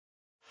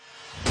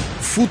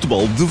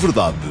Futebol de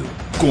Verdade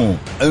com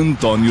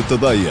António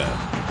Tadeia.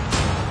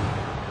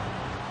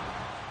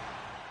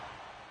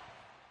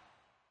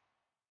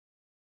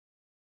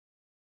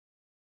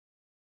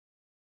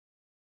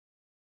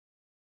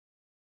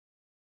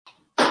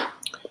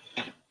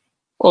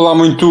 Olá,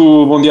 muito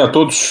bom dia a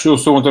todos. Eu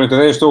sou o António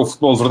Tadeia. Este é o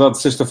Futebol de Verdade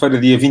de sexta-feira,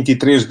 dia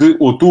 23 de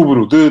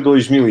outubro de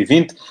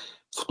 2020.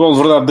 Futebol de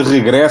Verdade de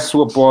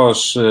regresso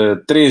após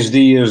 3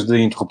 dias de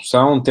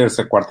interrupção,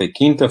 terça, quarta e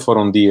quinta.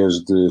 Foram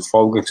dias de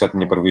folga que já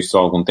tinha previsto há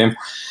algum tempo.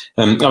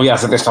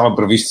 Aliás, até estava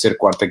previsto ser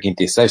quarta,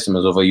 quinta e sexta,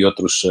 mas houve aí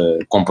outros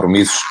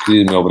compromissos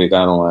que me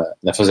obrigaram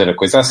a fazer a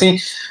coisa assim.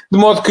 De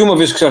modo que, uma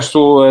vez que já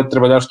estou a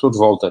trabalhar, estou de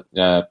volta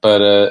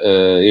para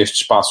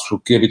este espaço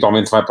que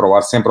habitualmente vai para o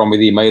ar sempre ao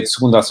meio-dia e meia, de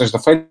segunda a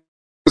sexta-feira.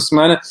 Esta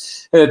semana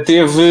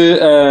teve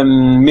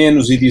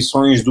menos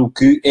edições do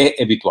que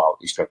é habitual.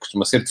 Isto é,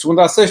 costuma ser de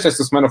segunda a sexta.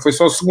 Esta semana foi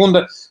só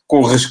segunda,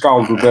 com o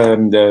rescaldo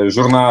da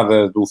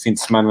jornada do fim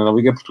de semana na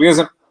Liga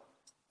Portuguesa.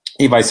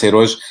 E vai ser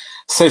hoje,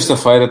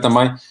 sexta-feira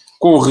também,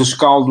 com o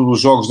rescaldo dos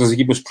jogos das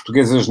equipas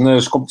portuguesas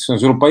nas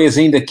competições europeias,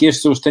 ainda que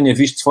estes eu os tenha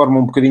visto de forma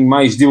um bocadinho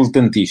mais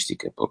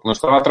diletantística, porque não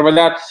estava a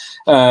trabalhar,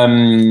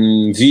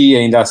 vi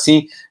ainda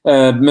assim,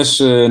 mas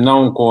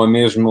não com o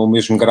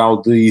mesmo grau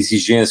de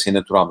exigência,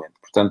 naturalmente.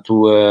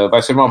 Portanto,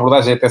 vai ser uma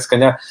abordagem até se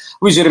calhar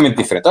ligeiramente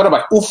diferente. Ora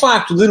bem, o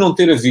facto de não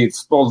ter havido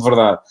futebol de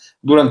verdade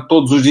durante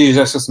todos os dias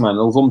desta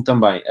semana levou-me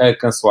também a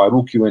cancelar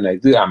o Q&A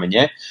de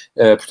amanhã.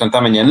 Portanto,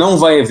 amanhã não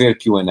vai haver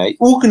Q&A,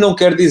 o que não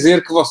quer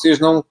dizer que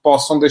vocês não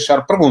possam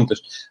deixar perguntas.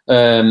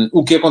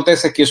 O que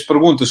acontece é que as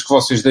perguntas que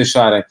vocês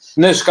deixarem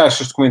nas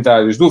caixas de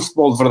comentários do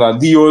Futebol de Verdade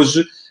de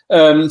hoje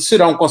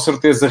serão com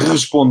certeza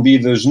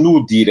respondidas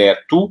no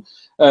direto.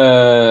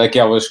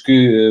 Aquelas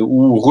que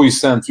o Rui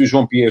Santos e o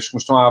João Pires, que me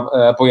estão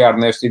a apoiar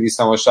nesta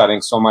edição, acharem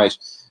que são mais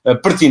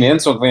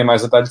pertinentes ou que vêm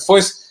mais a talho de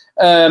foice.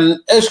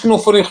 As que não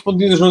forem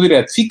respondidas no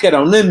direto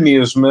ficarão na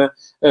mesma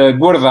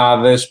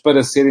guardadas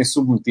para serem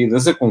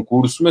submetidas a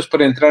concurso, mas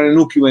para entrarem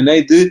no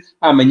Q&A de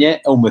amanhã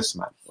a uma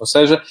semana. Ou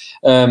seja,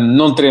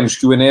 não teremos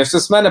Q&A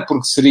esta semana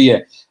porque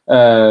seria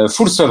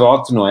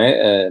forçadote, não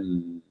é?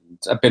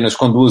 Apenas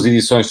com 2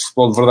 edições de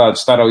Futebol de Verdade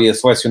estar ali a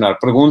selecionar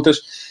perguntas.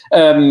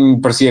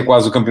 Parecia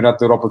quase o Campeonato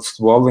da Europa de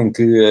Futebol, em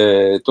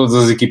que todas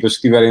as equipas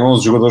que tiverem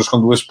 11 jogadores com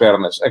 2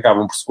 pernas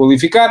acabam por se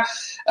qualificar.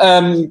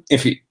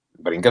 Enfim,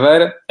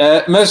 brincadeira.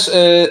 Mas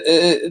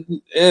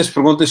as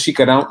perguntas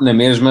ficarão na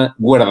mesma,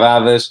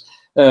 guardadas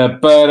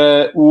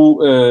para o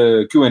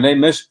Q&A,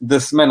 mas da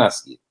semana a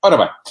seguir. Ora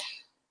bem,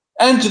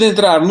 antes de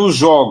entrar nos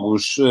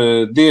jogos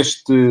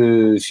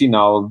deste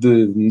final,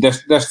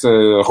 desta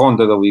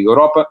ronda da Liga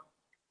Europa,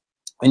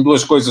 tem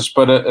 2 coisas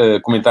para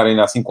comentar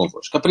ainda assim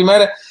convosco. A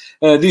primeira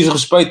diz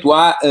respeito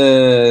à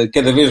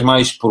cada vez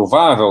mais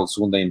provável,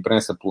 segundo a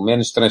imprensa pelo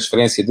menos,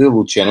 transferência de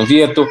Luciano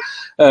Vietto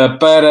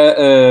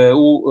para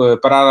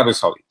a Arábia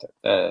Saudita.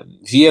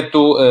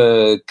 Vietto,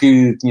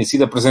 que tinha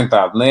sido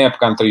apresentado na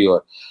época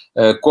anterior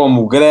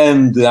como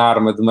grande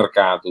arma de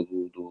mercado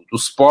do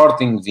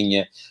Sporting,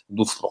 vinha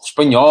do futebol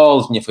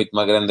espanhol, tinha feito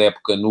uma grande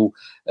época no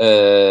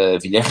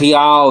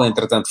Villarreal,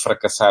 entretanto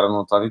fracassaram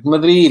no Atlético de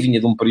Madrid, vinha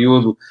de um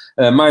período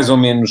mais ou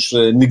menos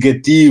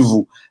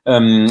negativo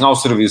ao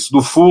serviço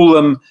do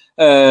Fulham,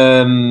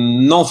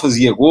 não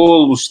fazia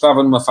golos,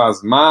 estava numa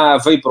fase má,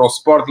 veio para o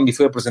Sporting e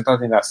foi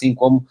apresentado ainda assim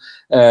como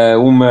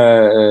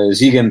uma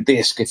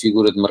gigantesca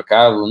figura de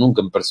mercado.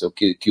 Nunca me pareceu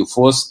que o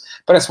fosse.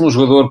 Parece-me um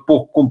jogador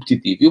pouco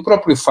competitivo. E o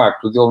próprio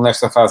facto dele,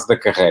 nesta fase da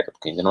carreira,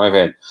 porque ainda não é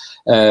velho,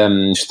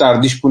 estar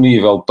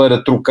disponível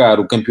para trocar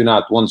o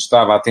campeonato onde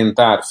estava a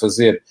tentar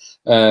fazer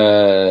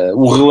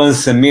o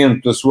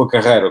relançamento da sua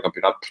carreira, o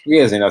campeonato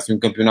português, ainda assim um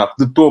campeonato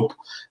de topo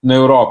na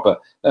Europa,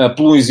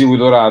 pelo exílio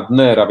dourado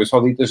na Arábia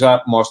Saudita,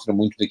 já mostra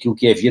muito daquilo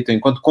que é Vietto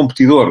enquanto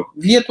competidor.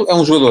 Vietto é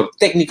um jogador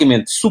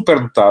tecnicamente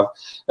superdotado,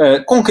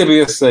 com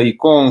cabeça e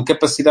com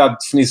capacidade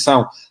de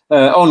definição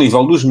ao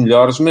nível dos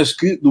melhores, mas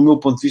que, do meu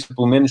ponto de vista,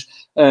 pelo menos,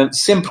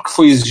 sempre que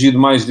foi exigido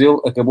mais dele,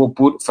 acabou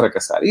por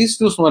fracassar. E isso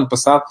viu-se no ano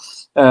passado,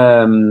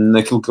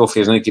 naquilo que ele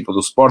fez na equipa do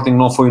Sporting.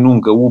 Não foi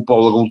nunca o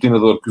polo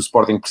aglutinador que o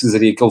Sporting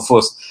precisaria que ele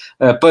fosse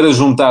para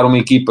juntar uma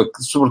equipa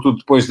que, sobretudo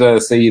depois da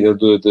saída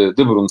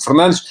de Bruno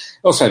Fernandes.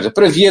 Ou seja,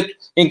 para Vietto,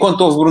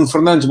 enquanto houve Bruno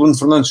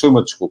Fernandes foi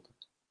uma desculpa.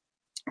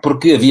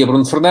 Porque havia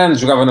Bruno Fernandes,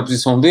 jogava na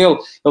posição dele,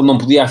 ele não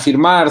podia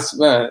afirmar-se.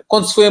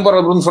 Quando se foi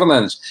embora Bruno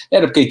Fernandes,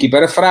 era porque a equipa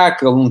era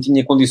fraca, ele não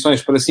tinha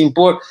condições para se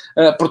impor.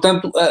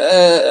 Portanto,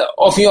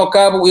 ao fim e ao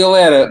cabo, ele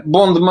era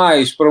bom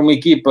demais para uma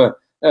equipa,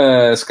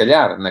 se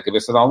calhar, na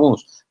cabeça de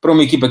alguns, para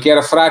uma equipa que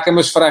era fraca,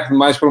 mas fraco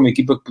demais para uma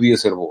equipa que podia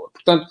ser boa.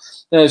 Portanto,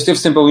 esteve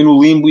sempre ali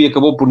no limbo e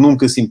acabou por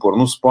nunca se impor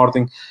no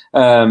Sporting.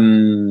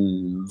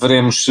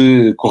 Veremos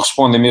se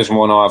correspondem mesmo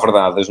ou não à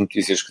verdade as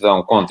notícias que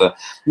dão conta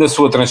da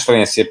sua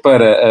transferência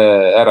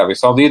para a Arábia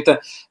Saudita.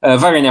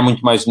 Vai ganhar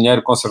muito mais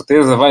dinheiro, com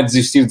certeza, vai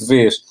desistir de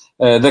vez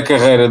da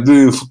carreira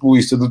de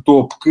futebolista de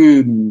topo,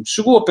 que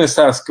chegou a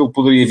pensar-se que ele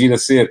poderia vir a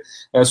ser,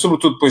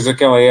 sobretudo depois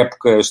daquela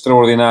época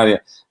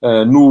extraordinária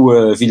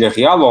no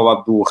Villarreal, ao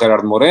lado do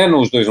Gerard Moreno,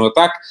 os dois no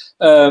ataque,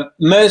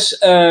 mas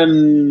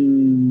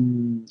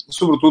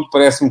sobretudo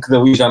parece-me que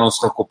dali já não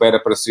se recupera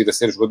para seguir a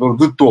ser jogador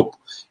de topo.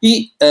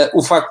 E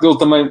o facto de ele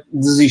também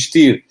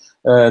desistir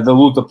da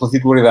luta pela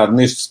titularidade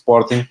neste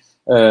Sporting,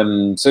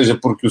 seja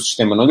porque o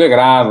sistema não lhe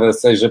agrada,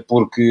 seja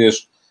porque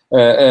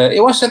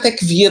eu acho até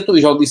que Vieto,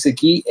 eu já o disse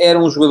aqui, era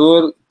um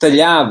jogador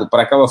talhado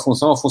para aquela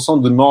função, a função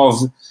de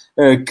 9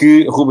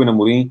 que Ruben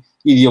Amorim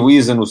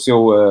idealiza no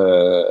seu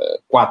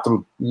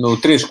no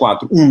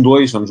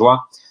 3-4-1-2, vamos lá,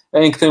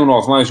 em que tem um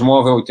 9 mais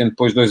móvel e tem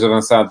depois 2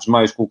 avançados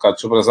mais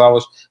colocados sobre as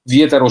alas.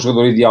 Vieto era o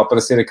jogador ideal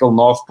para ser aquele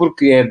 9,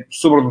 porque é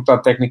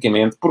sobredotado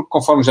tecnicamente, porque,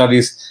 conforme já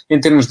disse, em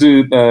termos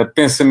de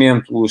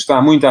pensamento,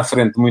 está muito à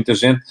frente de muita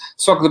gente,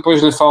 só que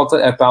depois lhe falta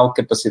a tal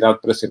capacidade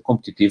para ser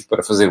competitivo,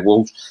 para fazer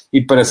golos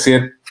e para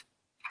ser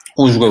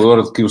um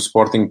jogador de que o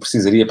Sporting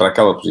precisaria para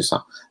aquela posição.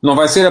 Não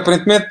vai ser,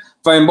 aparentemente,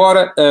 vai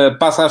embora,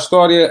 passa a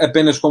história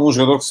apenas como um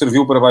jogador que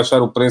serviu para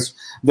baixar o preço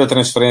da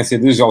transferência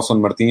de Gelson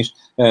Martins,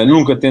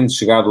 nunca tendo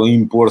chegado a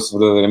impor-se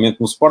verdadeiramente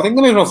no Sporting,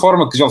 da mesma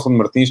forma que Gelson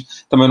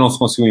Martins também não se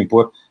conseguiu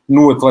impor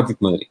no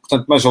Atlético de Madrid.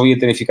 Portanto, mais valia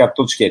terem ficado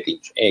todos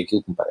quietinhos. É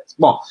aquilo que me parece.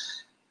 Bom,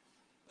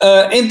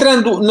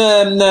 entrando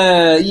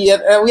e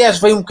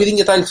aliás veio um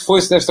bocadinho a talho de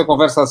foice desta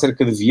conversa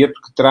acerca de Vieto,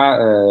 que terá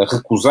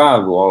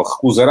recusado, ou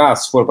recusará,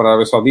 se for para a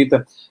Arábia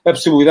Saudita, a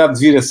possibilidade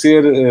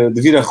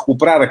de vir a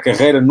recuperar a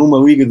carreira numa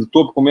liga de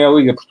topo como é a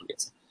Liga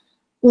Portuguesa.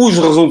 Os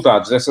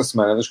resultados desta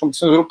semana das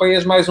competições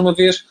europeias, mais uma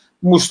vez,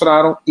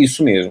 mostraram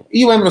isso mesmo.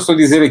 E lembro-me de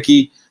dizer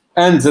aqui,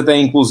 antes até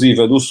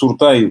inclusive do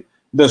sorteio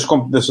da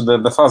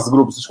fase de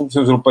grupos das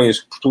competições europeias,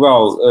 que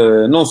Portugal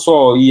não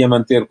só ia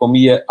manter, como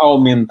ia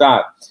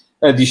aumentar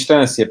a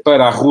distância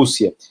para a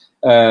Rússia,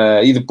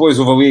 e depois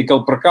houve ali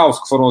aquele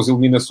percalço que foram as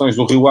eliminações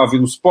do Rio Ave e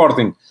do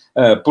Sporting,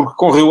 porque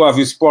com Rio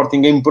Ave e Sporting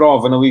em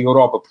prova na Liga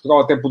Europa,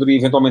 Portugal até poderia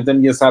eventualmente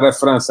ameaçar a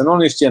França, não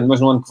neste ano,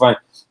 mas no ano que vem,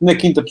 na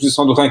 5ª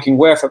posição do ranking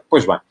UEFA.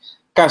 Pois bem,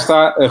 cá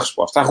está a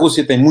resposta. A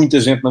Rússia tem muita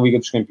gente na Liga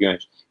dos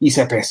Campeões. Isso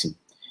é péssimo.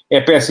 É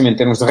péssimo em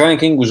termos de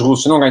ranking. Os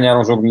russos não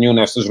ganharam jogo nenhum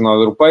nesta jornada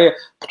europeia.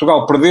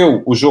 Portugal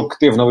perdeu o jogo que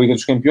teve na Liga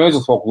dos Campeões. O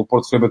Futebol Clube do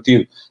Porto foi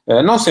batido,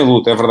 não sem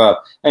luta, é verdade,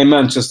 em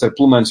Manchester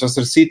pelo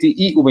Manchester City,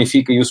 e o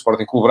Benfica e o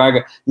Sporting Clube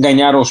Braga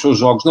ganharam os seus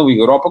jogos na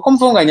Liga Europa, como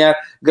vão ganhar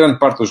grande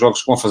parte dos jogos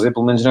que vão fazer,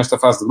 pelo menos nesta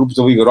fase de grupos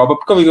da Liga Europa,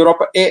 porque a Liga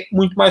Europa é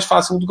muito mais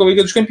fácil do que a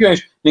Liga dos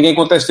Campeões. Ninguém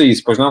contesta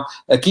isso, pois não?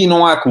 Aqui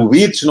não há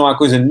clubites, não há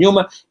coisa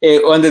nenhuma.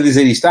 Ando a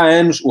dizer isto há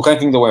anos, o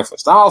ranking da UEFA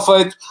está mal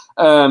feito.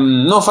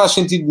 Não faz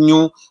sentido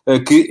nenhum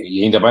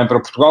e ainda bem para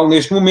Portugal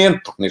neste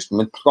momento, porque neste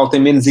momento Portugal tem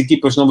menos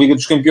equipas na Liga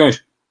dos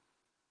Campeões.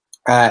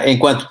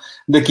 Enquanto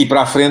daqui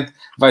para a frente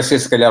vai ser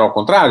se calhar ao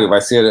contrário,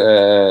 vai ser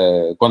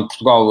quando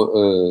Portugal,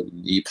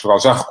 e Portugal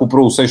já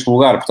recuperou o 6º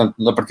lugar, portanto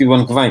a partir do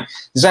ano que vem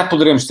já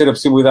poderemos ter a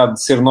possibilidade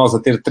de ser nós a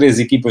ter 3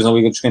 equipas na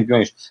Liga dos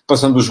Campeões,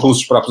 passando os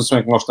russos para a posição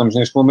em que nós estamos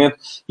neste momento,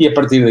 e a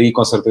partir daí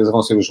com certeza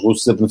vão ser os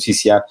russos a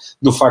beneficiar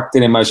do facto de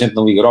terem mais gente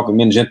na Liga Europa e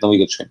menos gente na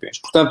Liga dos Campeões.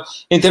 Portanto,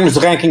 em termos de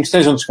ranking,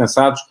 estejam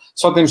descansados,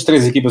 só temos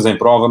 3 equipas em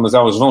prova, mas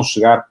elas vão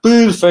chegar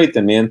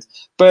perfeitamente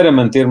para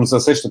mantermos a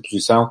 6ª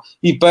posição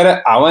e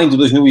para, além de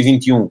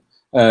 2021,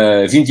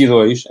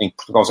 22, em que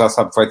Portugal já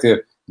sabe que vai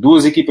ter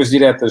 2 equipas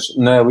diretas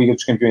na Liga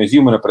dos Campeões e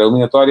uma na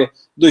pré-eliminatória,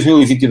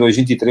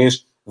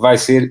 2022-23 vai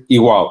ser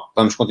igual.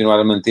 Vamos continuar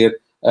a manter,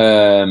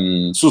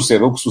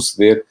 suceda o que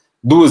suceder,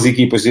 2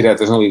 equipas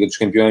diretas na Liga dos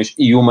Campeões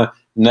e uma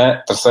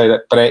na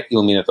 3ª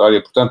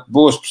pré-eliminatória. Portanto,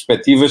 boas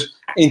perspectivas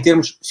em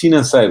termos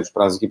financeiros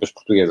para as equipas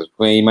portuguesas,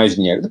 porque vem aí mais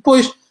dinheiro.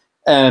 Depois,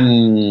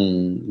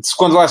 se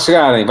quando lá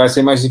chegarem vai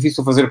ser mais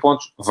difícil fazer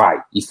pontos, vai.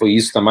 E foi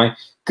isso também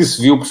que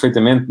se viu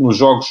perfeitamente nos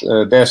jogos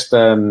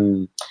desta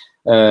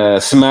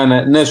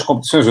semana nas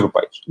competições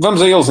europeias. Vamos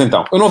a eles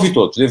então. Eu não vi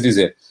todos, devo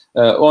dizer.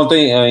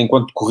 Ontem,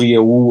 enquanto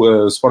corria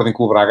o Sporting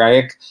Clube Braga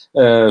AEK,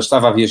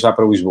 estava a viajar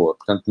para Lisboa.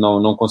 Portanto,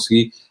 não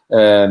consegui.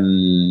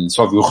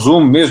 Só vi o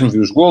resumo mesmo, vi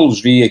os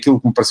golos, vi aquilo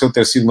que me pareceu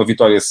ter sido uma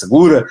vitória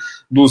segura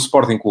do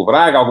Sporting Clube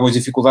Braga, algumas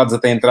dificuldades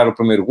até entrar o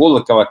primeiro golo,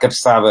 aquela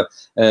cabeçada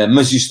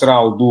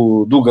magistral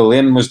do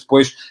Galeno, mas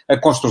depois a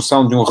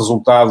construção de um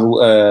resultado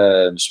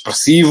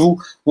expressivo,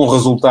 um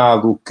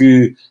resultado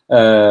que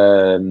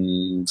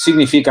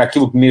significa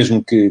aquilo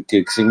mesmo que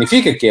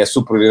significa, que é a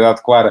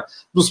superioridade clara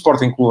do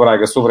Sporting Clube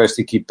Braga sobre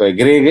esta equipa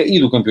grega e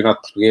do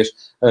campeonato português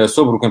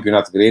sobre o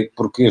campeonato grego,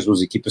 porque as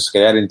duas equipas, se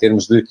calhar, em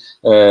termos de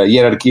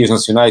hierarquias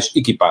nacionais,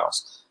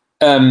 equiparam-se.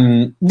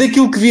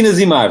 Daquilo que vi nas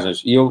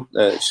imagens, e eu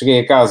cheguei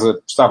a casa,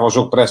 estava o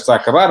jogo prestes a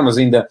acabar, mas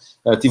ainda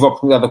tive a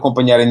oportunidade de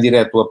acompanhar em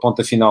direto a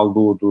ponta final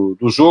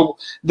do jogo.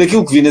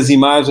 Daquilo que vi nas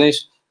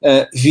imagens,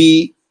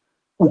 vi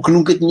o que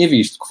nunca tinha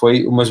visto, que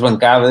foi umas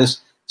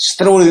bancadas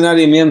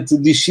extraordinariamente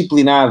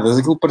disciplinadas.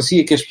 Aquilo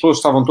parecia que as pessoas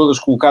estavam todas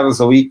colocadas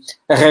ali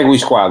a régua e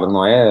esquadro,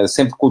 não é?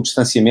 Sempre com o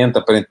distanciamento,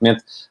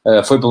 aparentemente,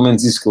 foi pelo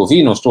menos isso que eu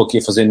vi. Não estou aqui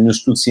a fazer nenhum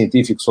estudo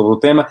científico sobre o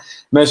tema,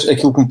 mas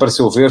aquilo que me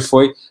pareceu ver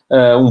foi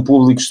um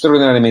público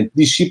extraordinariamente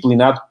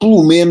disciplinado,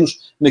 pelo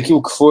menos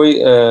naquilo que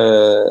foi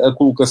a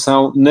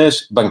colocação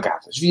nas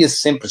bancadas. Via-se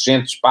sempre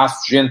gente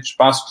de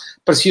espaço,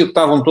 parecia que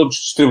estavam todos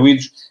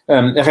distribuídos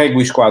a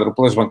régua e esquadro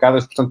pelas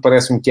bancadas, portanto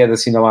parece-me que é de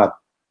assinalar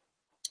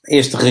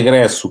este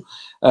regresso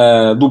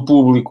do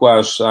público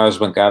às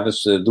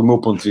bancadas, do meu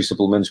ponto de vista,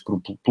 pelo menos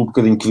pelo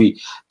bocadinho que vi,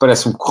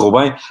 parece-me que correu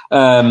bem,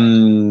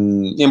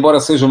 embora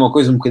seja uma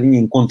coisa um bocadinho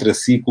em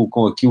contraciclo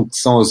com aquilo que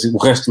são o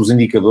resto dos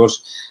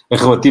indicadores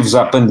relativos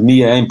à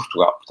pandemia em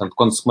Portugal. Portanto,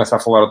 quando se começa a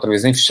falar outra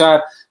vez em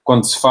fechar,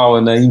 quando se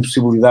fala na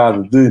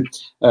impossibilidade de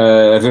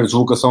haver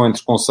deslocação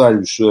entre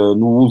concelhos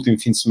no último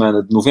fim de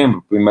semana de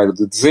novembro, 1º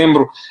de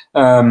dezembro,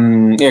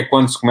 é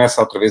quando se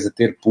começa outra vez a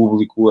ter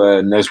público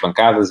nas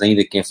bancadas,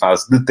 ainda que em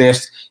fase de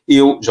teste.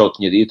 Eu já o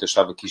tinha dito,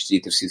 achava que isto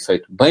devia ter sido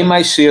feito bem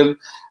mais cedo,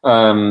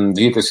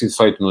 devia ter sido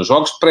feito nos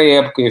jogos de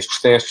pré-época,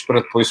 estes testes,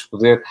 para depois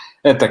poder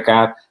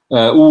atacar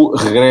o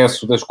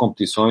regresso das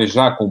competições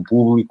já com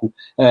público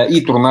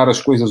e tornar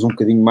as coisas um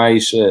bocadinho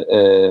mais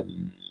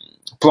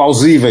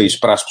plausíveis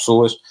para as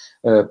pessoas,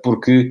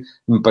 porque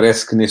me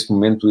parece que neste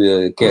momento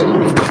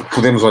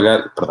podemos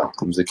olhar... Perdão,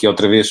 temos aqui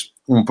outra vez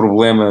um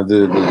problema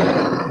de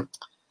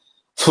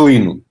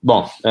felino.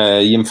 Bom,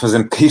 ia-me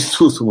fazendo cair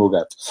tudo o meu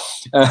gato.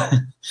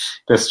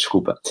 Peço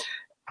desculpa.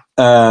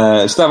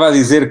 Estava a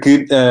dizer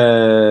que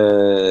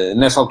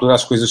nessa altura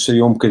as coisas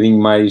seriam um bocadinho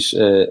mais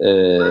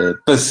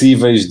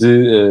passíveis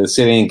de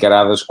serem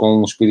encaradas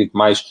com um espírito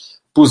mais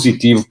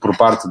positivo por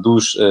parte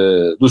dos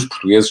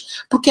portugueses,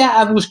 porque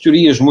há duas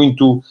teorias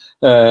muito,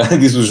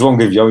 diz o João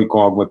Gavião, e com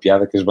alguma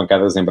piada, que as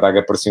bancadas em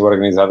Braga pareciam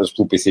organizadas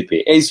pelo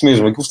PCP. É isso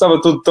mesmo, aquilo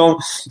estava tudo tão...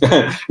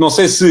 Não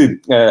sei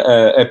se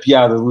a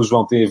piada do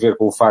João tem a ver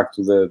com o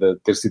facto de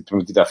ter sido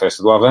permitida a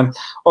festa do Avante,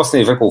 ou se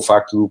tem a ver com o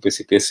facto do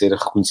PCP ser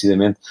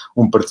reconhecidamente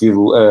um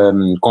partido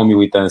com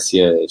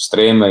militância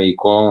extrema e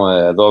com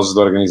doses de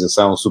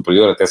organização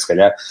superior, até se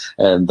calhar,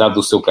 dado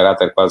o seu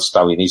caráter quase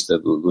stalinista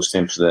dos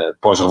tempos da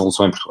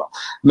pós-revolução em Portugal.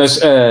 Mas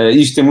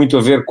isto tem muito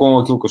a ver com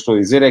aquilo que eu estou a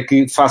dizer, é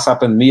que, face à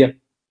pandemia,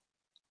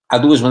 há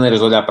duas maneiras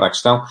de olhar para a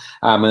questão.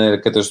 Há a maneira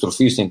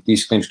catastrofista, em que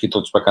diz que temos que ir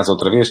todos para casa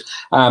outra vez.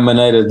 Há a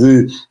maneira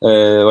de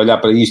olhar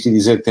para isto e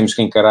dizer que temos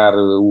que encarar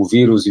o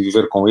vírus e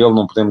viver com ele,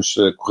 não podemos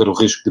correr o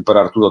risco de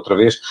parar tudo outra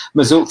vez.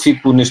 Mas eu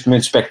fico neste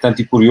momento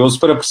expectante e curioso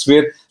para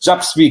perceber, já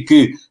percebi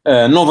que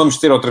não vamos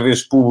ter outra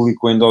vez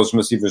público em doses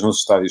massivas nos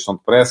estádios tão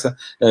depressa,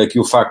 que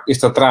o facto,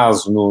 este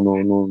atraso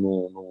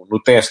no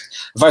teste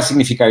vai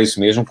significar isso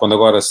mesmo, quando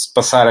agora se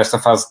passar esta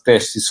fase de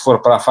teste e se for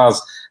para a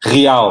fase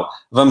real,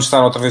 vamos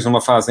estar outra vez numa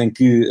fase em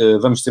que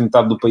vamos ter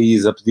metade do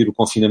país a pedir o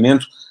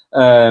confinamento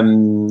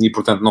e,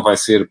 portanto, não vai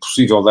ser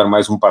possível dar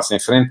mais um passo em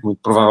frente, muito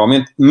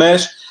provavelmente,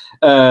 mas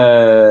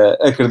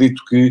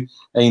acredito que,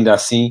 ainda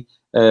assim,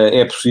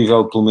 é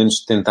possível, pelo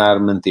menos, tentar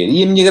manter.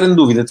 E a minha grande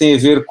dúvida tem a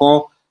ver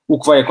com o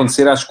que vai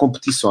acontecer às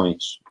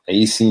competições.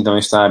 Aí sim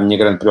também está a minha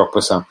grande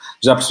preocupação.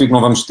 Já percebi que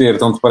não vamos ter,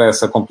 tão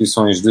depressa,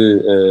 competições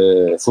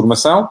de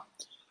formação,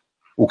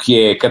 o que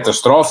é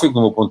catastrófico, do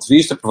meu ponto de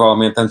vista.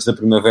 Provavelmente antes da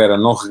primavera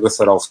não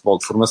regressará ao futebol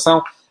de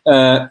formação,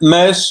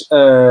 mas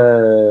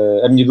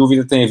a minha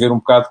dúvida tem a ver um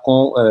bocado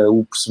com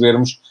o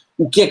percebermos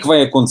o que é que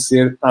vai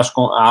acontecer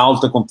à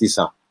alta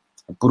competição.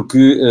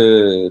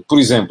 Porque, por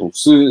exemplo,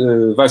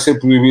 se vai ser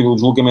proibido o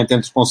deslocamento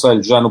entre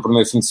concelhos já no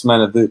primeiro fim de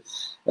semana de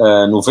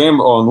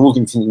novembro, ou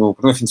no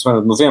primeiro fim de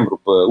semana de novembro,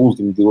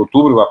 último de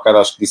outubro, há bocado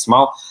acho que disse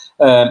mal.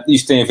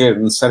 Isto tem a ver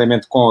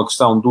necessariamente com a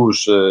questão do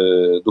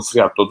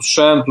feriado de Todos os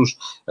Santos,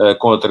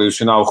 com a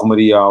tradicional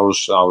romaria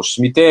aos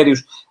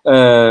cemitérios,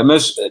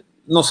 mas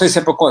não sei se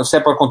é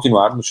para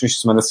continuar nos fins de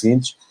semana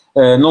seguintes.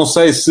 Não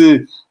sei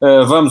se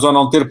vamos ou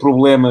não ter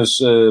problemas,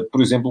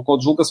 por exemplo, com a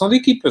deslocação de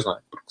equipas, não é?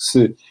 Porque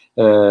se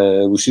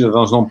os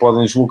cidadãos não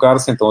podem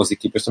deslocar-se, então as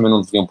equipas também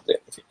não deveriam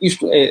poder. Enfim,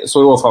 isto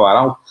sou eu a falar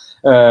alto,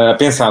 a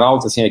pensar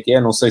alto, assim é que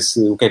é, não sei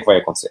o que é que vai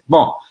acontecer.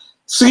 Bom,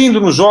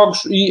 seguindo nos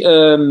jogos e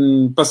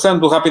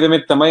passando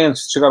rapidamente também,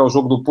 antes de chegar ao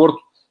jogo do Porto,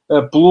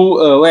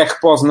 pelo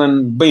Lech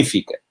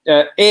Poznan-Benfica.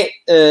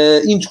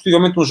 É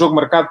indiscutivelmente um jogo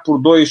marcado por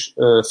dois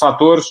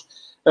fatores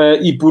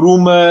e por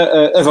uma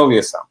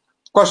avaliação.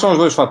 Quais são os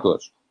dois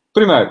fatores?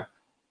 Primeiro,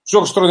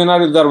 jogo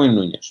extraordinário de Darwin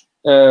Núñez.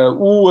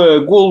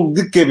 O golo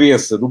de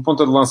cabeça do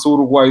ponta de lança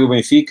uruguaio do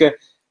Benfica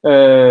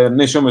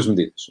mexeu umas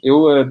medidas.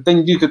 Eu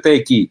tenho dito até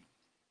aqui,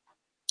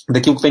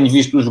 daquilo que tenho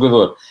visto do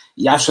jogador,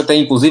 e acho até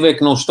inclusive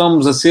que não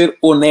estamos a ser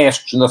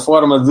honestos na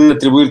forma de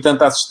atribuir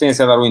tanta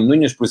assistência a Darwin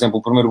Núñez. Por exemplo,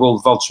 o primeiro golo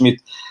de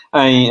Waldschmidt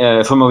em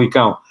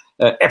Famalicão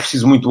É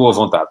preciso muito boa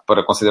vontade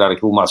para considerar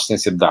aquilo uma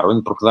assistência de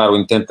Darwin, porque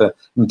Darwin tenta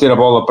meter a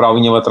bola para a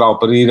linha lateral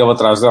para ir ele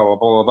atrás dela, a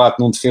bola bate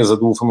num defesa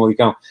do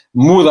Famalicão,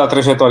 muda a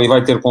trajetória e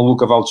vai ter com o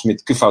Luca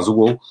Waldschmidt que faz o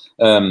gol.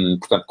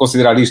 Portanto,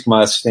 considerar isto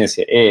uma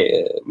assistência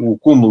é o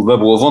cúmulo da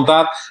boa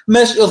vontade,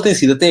 mas ele tem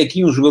sido até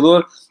aqui um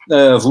jogador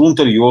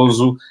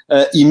voluntarioso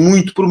e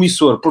muito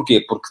promissor.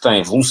 Porquê? Porque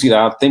tem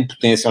velocidade, tem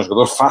potência, é um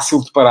jogador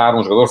fácil de parar,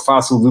 um jogador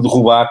fácil de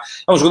derrubar,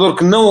 é um jogador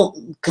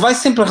que vai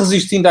sempre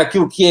resistindo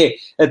àquilo que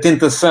é a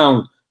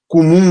tentação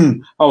comum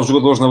aos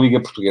jogadores na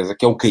Liga Portuguesa,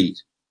 que é o cair.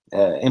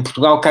 Em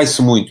Portugal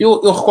cai-se muito.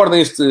 Eu recordo a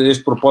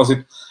este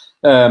propósito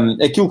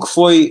aquilo que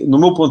foi, no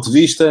meu ponto de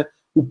vista,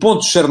 o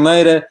ponto de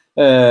charneira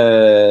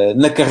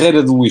na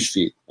carreira de Luís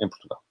Figo, em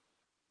Portugal.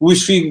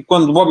 Luís Figo,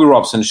 quando Bobby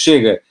Robson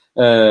chega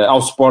ao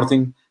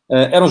Sporting,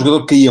 era um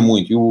jogador que caía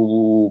muito. E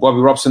o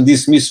Bobby Robson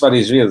disse-me isso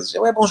várias vezes.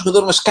 Ele é bom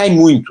jogador, mas cai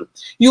muito.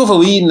 E houve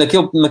ali,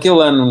 naquele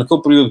ano,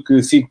 naquele período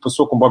que Figo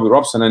passou com Bobby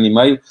Robson, ano e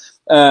meio,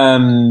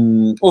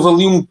 houve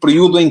ali um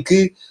período em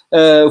que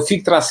o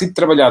Figo terá sido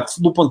trabalhado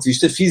do ponto de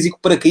vista físico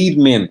para cair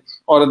menos.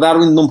 Ora,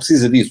 Darwin não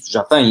precisa disso.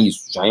 Já tem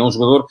isso. Já é um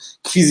jogador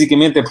que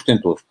fisicamente é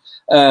portentoso.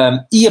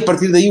 E a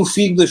partir daí o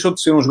Figo deixou de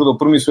ser um jogador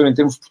promissor em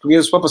termos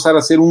portugueses para passar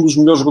a ser um dos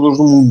melhores jogadores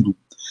do mundo.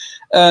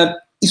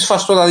 Isso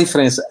faz toda a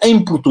diferença. Em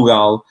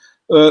Portugal,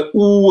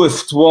 o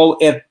futebol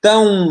é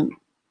tão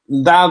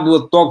dado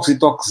a toques e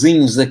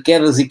toquezinhos, a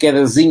quedas e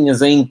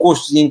quedazinhas, a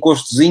encostos e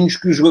encostozinhos,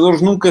 que os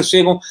jogadores nunca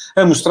chegam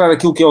a mostrar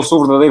aquilo que é o seu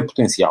verdadeiro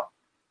potencial.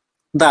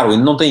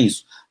 Darwin não tem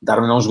isso.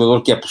 Darwin é um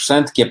jogador que é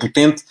possante, que é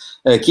potente,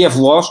 que é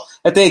veloz.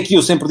 Até aqui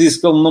eu sempre disse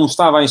que ele não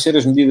estava a encher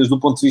as medidas do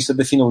ponto de vista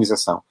da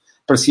finalização.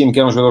 Parecia-me que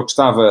era um jogador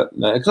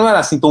que não era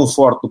assim tão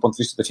forte do ponto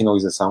de vista da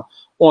finalização.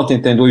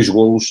 Ontem tem 2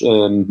 golos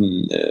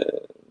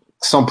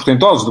que são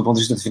portentosos do ponto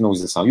de vista da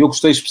finalização. E eu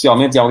gostei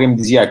especialmente, e alguém me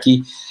dizia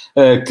aqui,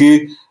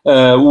 que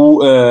o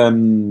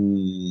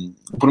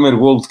primeiro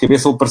golo de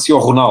cabeça ele parecia o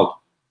Ronaldo.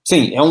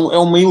 Sim, é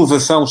uma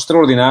elevação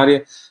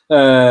extraordinária,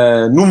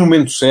 no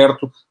momento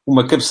certo,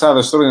 uma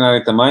cabeçada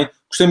extraordinária também.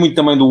 Gostei muito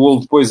também do golo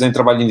depois em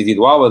trabalho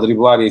individual, a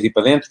driblar e a vir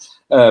para dentro,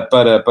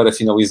 para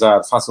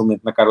finalizar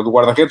facilmente na cara do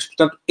guarda-redes.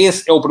 Portanto,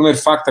 esse é o primeiro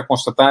facto a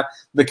constatar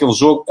daquele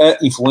jogo, a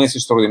influência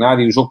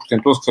extraordinária e o jogo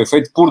portentoso que foi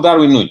feito por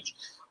Darwin Nunes.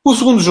 O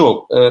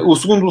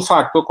segundo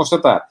facto a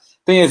constatar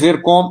tem a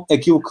ver com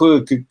aquilo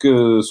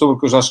sobre o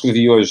que eu já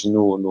escrevi hoje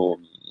no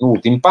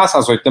último passo,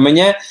 às 8 da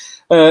manhã,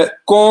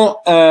 com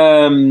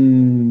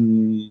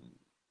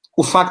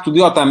o facto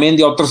de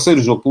Otamendi, ao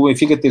terceiro jogo pelo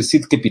Benfica, ter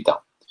sido capitão.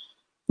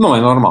 Não é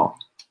normal.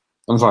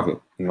 Vamos lá ver.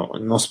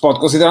 Não se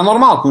pode considerar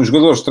normal que um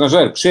jogador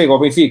estrangeiro que chega ao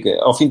Benfica,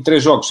 ao fim de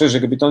 3 jogos, seja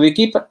capitão da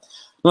equipa.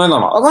 Não é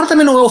normal. Agora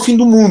também não é o fim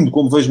do mundo,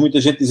 como vejo muita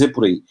gente dizer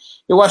por aí.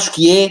 Eu acho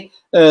que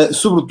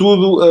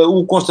sobretudo,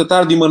 o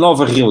constatar de uma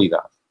nova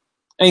realidade,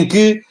 em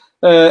que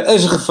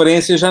as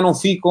referências já não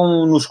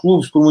ficam nos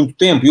clubes por muito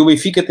tempo, e o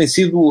Benfica tem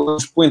sido o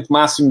expoente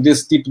máximo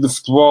desse tipo de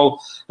futebol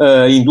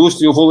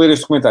indústria. Eu vou ler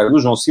este comentário do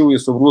João Silva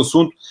sobre o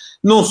assunto.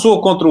 Não sou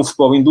contra o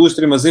futebol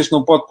indústria, mas este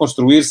não pode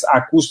construir-se à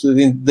custa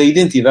da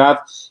identidade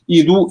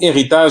e do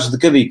heritage de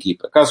cada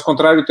equipa. Caso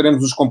contrário,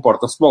 teremos os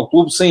Comporta Futebol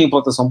Clube sem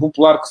implantação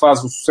popular que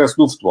faz o sucesso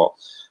do futebol.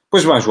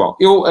 Pois bem, João,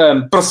 eu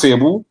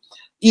percebo,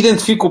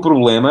 identifico o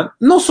problema,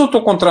 não sou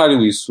tão contrário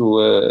a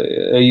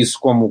isso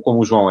como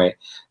o João é.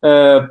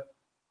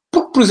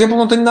 Porque, por exemplo,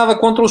 não tenho nada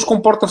contra os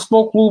Comporta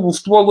Futebol Clube. O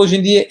futebol hoje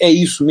em dia é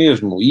isso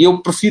mesmo. E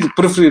eu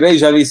preferirei,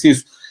 já disse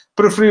isso,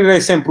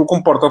 preferirei sempre o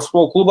Comporta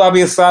Futebol Clube à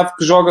Bessade,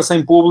 que joga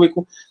sem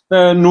público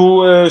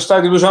no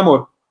estádio do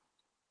Jamor.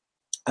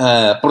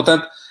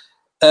 Portanto,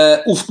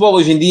 o futebol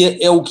hoje em dia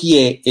é o que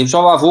é. Eu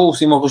já lá vou, o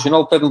Simão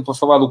Rochinol pede-me para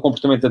falar do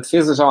comportamento da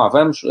defesa, já lá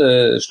vamos.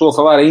 Estou a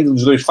falar ainda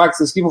dos 2 factos,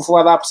 a seguir vou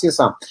falar da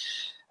apreciação.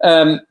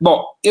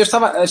 Bom, eu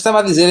estava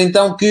a dizer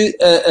então que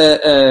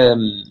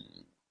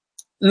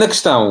na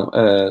questão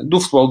do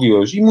futebol de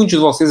hoje, e muitos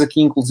de vocês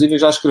aqui inclusive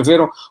já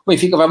escreveram, o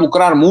Benfica vai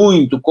lucrar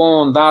muito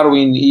com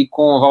Darwin e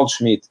com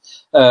Waldschmidt.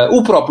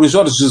 O próprio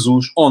Jorge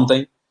Jesus,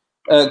 ontem,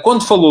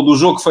 quando falou do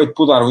jogo feito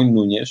por Darwin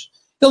Núñez,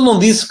 ele não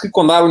disse que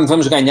com Darwin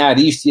vamos ganhar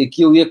isto e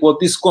aquilo e aquilo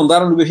outro, disse que com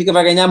Darwin o Benfica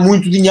vai ganhar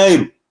muito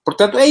dinheiro.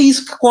 Portanto, é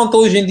isso que conta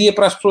hoje em dia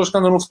para as pessoas que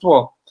andam no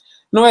futebol.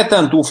 Não é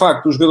tanto o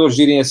facto dos jogadores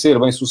irem a ser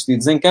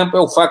bem-sucedidos em campo, é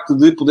o facto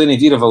de poderem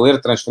vir a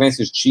valer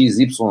transferências de X,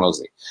 Y ou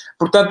Z.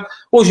 Portanto,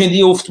 hoje em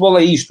dia o futebol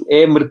é isto,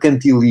 é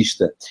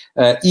mercantilista.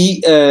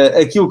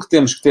 Aquilo que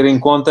temos que ter em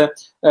conta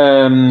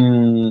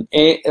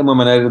é uma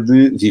maneira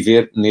de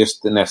viver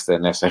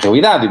nesta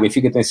realidade. E o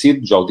Benfica tem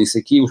sido, já o disse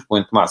aqui, o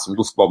expoente máximo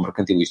do futebol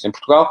mercantilista em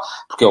Portugal,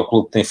 porque é o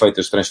clube que tem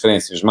feito as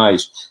transferências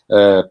mais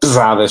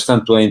pesadas,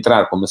 tanto a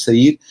entrar como a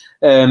sair,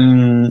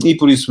 e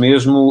por isso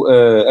mesmo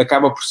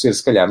acaba por ser,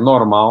 se calhar,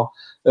 normal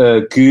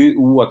que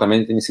o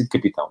Otamendi tenha sido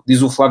capitão.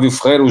 Diz o Flávio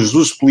Ferreira, o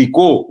Jesus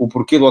explicou o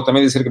porquê do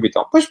Otamendi ser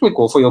capitão. Pois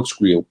explicou, foi ele que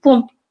escolheu.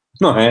 Ponto.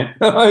 Não é?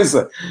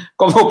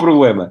 Qual é o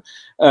problema?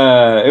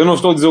 Eu não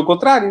estou a dizer o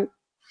contrário.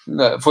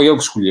 Foi ele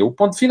que escolheu.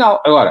 Ponto final.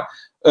 Agora,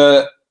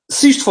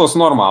 Se isto fosse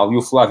normal, e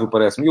o Flávio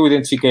parece-me, eu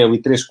identifiquei ali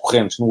 3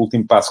 correntes no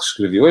último passo que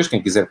escrevi hoje, quem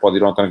quiser pode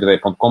ir ao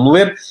antoniotadeia.com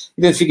ler,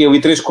 identifiquei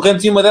ali 3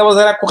 correntes e uma delas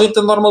era a corrente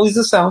da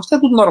normalização. Isto é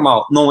tudo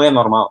normal. Não é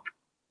normal.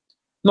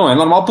 Não é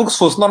normal porque se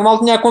fosse normal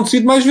tinha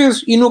acontecido mais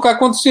vezes e nunca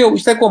aconteceu.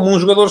 Isto é como um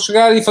jogador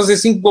chegar e fazer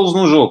 5 golos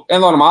num jogo. É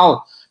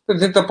normal. A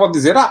gente pode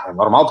dizer, é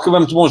normal porque ele é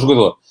muito bom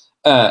jogador.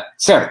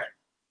 Certo.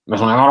 Mas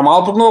não é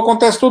normal porque não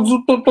acontece todos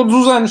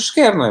os anos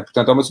sequer, não é?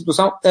 Portanto, é uma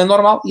situação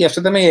anormal e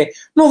esta também é.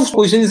 Não vos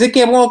estou a dizer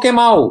que é bom ou que é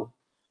mau.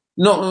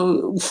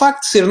 Não, o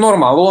facto de ser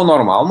normal ou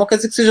anormal não quer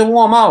dizer que seja bom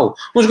ou mau.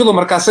 Um jogador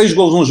marcar 6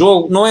 golos num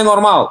jogo não é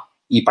normal.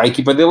 E para a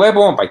equipa dele é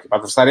bom, para a equipa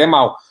adversária é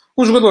mau.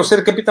 Um jogador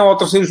ser capitão ao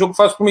terceiro jogo que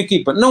faz por uma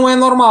equipa não é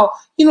normal.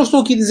 E não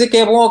estou aqui a dizer que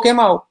é bom ou que é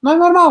mau. Não é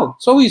normal.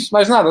 Só isso,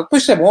 mais nada.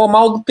 Depois se é bom ou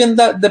mau depende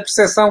da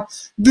percepção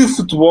de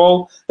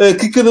futebol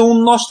que cada um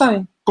de nós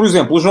tem. Por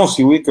exemplo, o João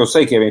Silva, que eu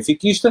sei que é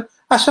benfiquista,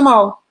 acha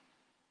mal.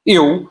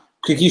 Eu,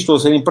 que aqui estou a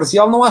ser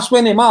imparcial, não acho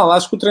bem nem mal.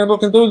 Acho que o treinador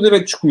tem todo o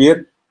direito de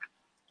escolher.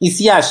 E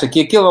se acha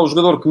que aquele é o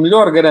jogador que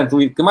melhor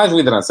garante, que mais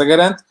liderança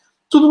garante,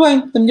 tudo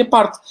bem, da minha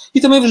parte.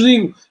 E também vos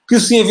digo que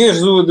se em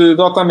vez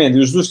de Otamendi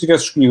o Jesus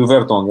tivesse escolhido o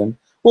Vertonghen,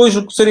 hoje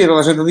o que seria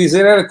a gente a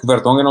dizer era que o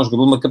Vertonghen é um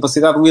jogador de uma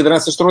capacidade de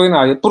liderança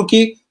extraordinária.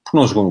 Porquê? Porque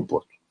não jogou no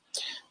Porto.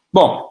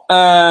 Bom,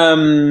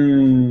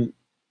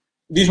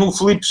 diz-me o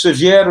Filipe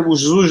Xavier, o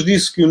Jesus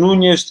disse que o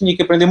Núñez tinha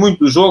que aprender muito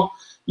do jogo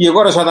e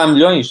agora já dá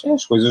milhões.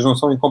 As coisas não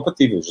são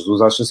incompatíveis.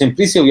 Jesus acha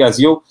sempre isso. Aliás,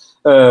 eu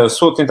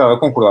sou tentado a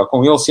concordar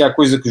com ele. Se há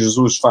coisa que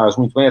Jesus faz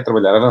muito bem é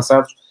trabalhar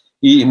avançados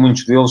e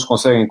muitos deles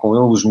conseguem com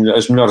ele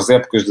as melhores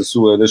épocas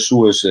das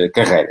suas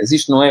carreiras.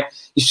 Isto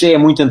já é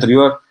muito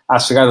anterior à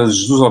chegada de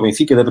Jesus ao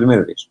Benfica da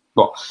primeira vez.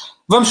 Bom,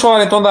 vamos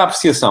falar então da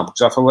apreciação,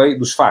 porque já falei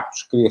dos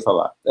factos que queria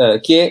falar,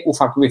 que é o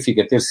facto do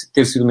Benfica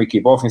ter sido uma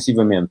equipa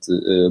ofensivamente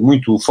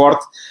muito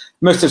forte,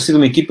 mas ter sido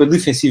uma equipa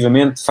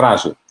defensivamente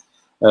frágil.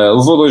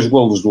 Levou 2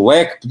 golos do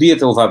leque, podia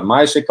ter levado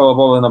mais, se aquela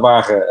bola na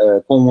barra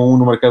com 1-1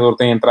 no marcador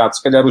tem entrado,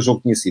 se calhar o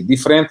jogo tinha sido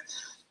diferente.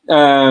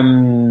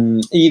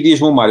 E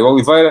diz-me o Mário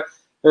Oliveira,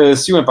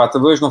 se o empate a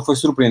 2 não foi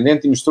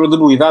surpreendente e mostrou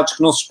debilidades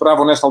que não se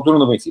esperavam nesta altura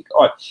no Benfica.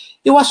 Olha,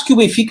 eu acho que o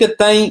Benfica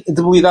tem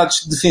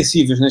debilidades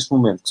defensivas neste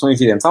momento, que são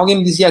evidentes. Alguém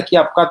me dizia aqui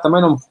há bocado, também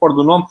não me recordo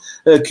do nome,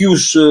 que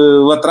os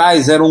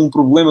laterais eram um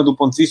problema do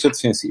ponto de vista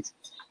defensivo.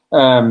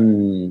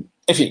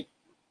 Enfim,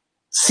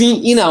 sim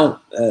e não.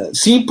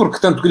 Sim, porque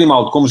tanto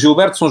Grimaldo como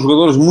Gilberto são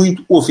jogadores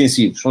muito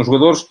ofensivos. São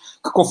jogadores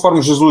que,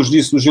 conforme Jesus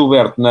disse do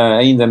Gilberto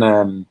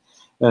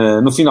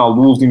no final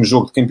do último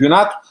jogo de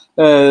campeonato,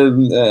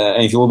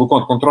 em Vila do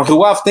Conde contra o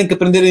Rio Ave, tem que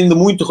aprender ainda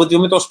muito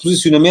relativamente aos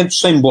posicionamentos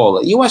sem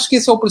bola. E eu acho que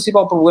esse é o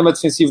principal problema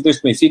defensivo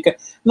deste Benfica.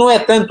 Não é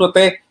tanto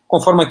até,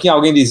 conforme aqui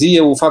alguém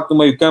dizia, o facto do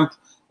meio-campo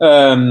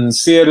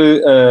ser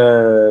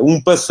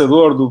um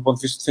passador do ponto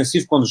de vista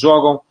defensivo quando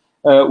jogam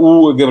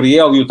o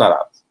Gabriel e o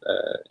Tarap.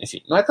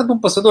 Enfim, não é tanto um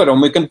passador, é um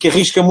meio-campo que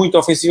arrisca muito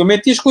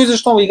ofensivamente e as coisas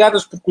estão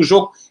ligadas porque o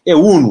jogo é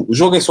uno, o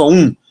jogo é só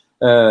um.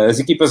 As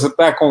equipas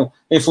atacam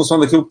em função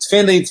daquilo que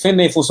defendem e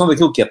defendem em função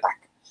daquilo que atacam.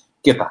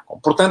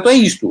 Portanto, é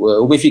isto.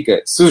 O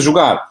Benfica, se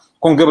jogar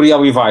com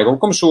Gabriel e Weigl,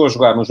 como chegou a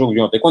jogar no jogo de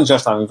ontem, quando já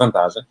estava em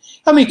vantagem,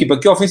 é uma equipa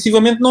que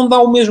ofensivamente não dá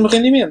o mesmo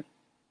rendimento.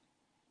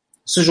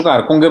 Se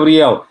jogar com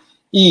Gabriel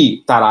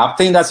e Tarap,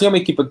 ainda assim é uma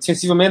equipa que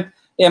defensivamente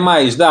é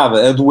mais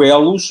dada a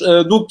duelos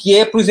do que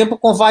é, por exemplo,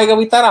 com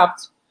Weigl e Tarap.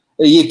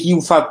 E aqui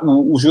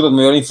o jogador de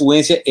maior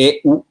influência é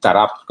o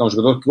Tarap, porque é um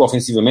jogador que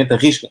ofensivamente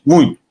arrisca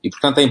muito e,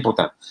 portanto, é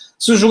importante.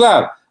 Se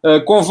jogar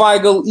com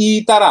Weigl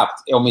e Tarap,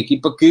 é uma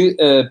equipa que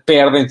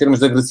perde em termos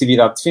de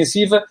agressividade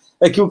defensiva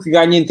aquilo que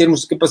ganha em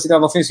termos de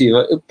capacidade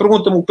ofensiva.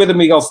 Pergunta-me o Pedro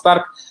Miguel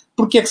Stark,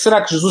 porque é que será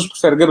que Jesus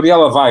prefere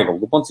Gabriel a Weigl?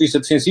 Do ponto de vista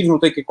defensivo,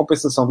 notei que a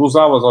compensação dos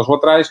alas aos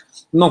laterais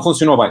não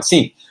funcionou bem.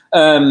 Sim,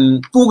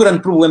 o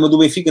grande problema do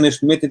Benfica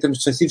neste momento, em termos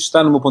defensivos,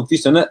 está, no meu ponto de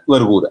vista, na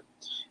largura.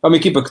 É uma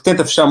equipa que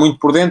tenta fechar muito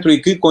por dentro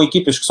e que, com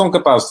equipas que são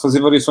capazes de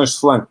fazer variações de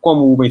flanco,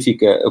 como o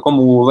Benfica,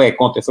 como o Lé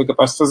ontem foi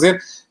capaz de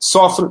fazer,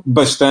 sofre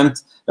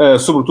bastante,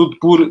 sobretudo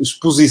por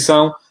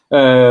exposição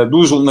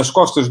nas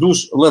costas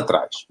dos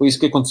laterais. Foi isso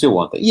que aconteceu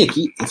ontem. E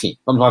aqui, enfim,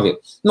 vamos lá ver.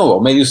 Não é o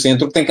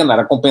médio-centro que tem que andar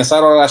a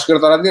compensar ora à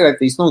esquerda, ora à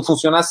direita. Isso não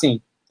funciona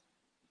assim.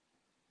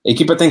 A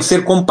equipa tem que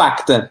ser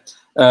compacta.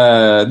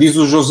 Diz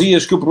o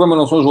Josias que o problema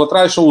não são os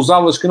laterais, são os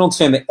alas que não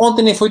defendem.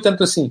 Ontem nem foi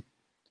tanto assim.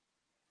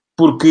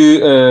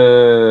 Porque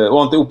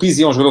ontem o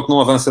Pizzi é um jogador que não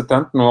avança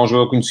tanto, não é um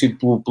jogador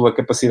conhecido pela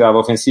capacidade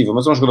ofensiva,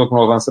 mas é um jogador que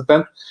não avança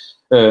tanto,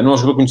 não é um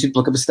jogador conhecido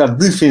pela capacidade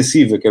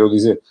defensiva, quero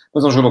dizer,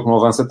 mas é um jogador que não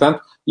avança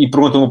tanto, e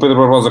pergunta-me o Pedro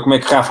Barbosa como é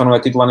que Rafa não é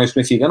titular neste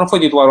Benfica. Não foi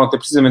titular ontem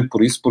precisamente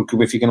por isso, porque o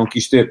Benfica não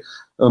quis ter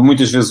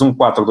muitas vezes um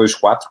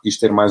 4-2-4, quis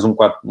ter mais um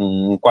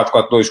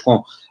 4-4-2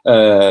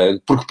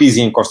 porque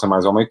Pizzi encosta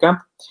mais ao meio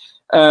campo.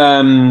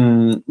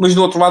 Mas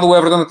do outro lado o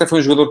Everton até foi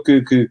um jogador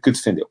que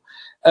defendeu.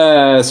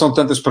 São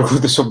tantas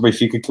perguntas sobre o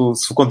Benfica que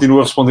se continuo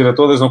a responder a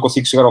todas não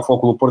consigo chegar ao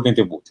foco do Porto em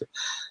tempo útil.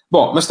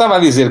 Bom, mas estava a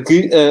dizer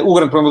que o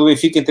grande problema do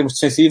Benfica em termos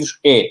defensivos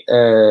é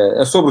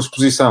a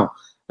sobreexposição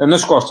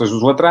nas costas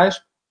dos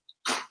laterais,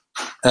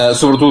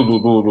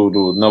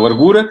 sobretudo na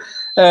largura,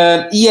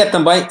 E é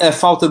também a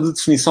falta de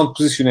definição de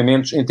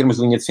posicionamentos em termos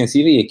de linha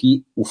defensiva, e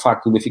aqui o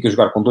facto do Benfica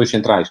jogar com dois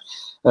centrais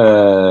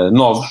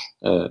novos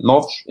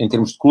em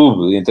termos de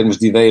clube, em termos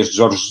de ideias de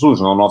Jorge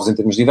Jesus, não novos em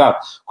termos de idade,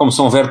 como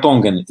são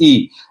Vertonghen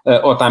e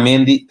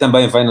Otamendi,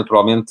 também vai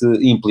naturalmente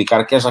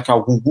implicar que haja aqui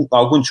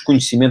algum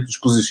desconhecimento dos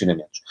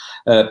posicionamentos.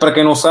 Para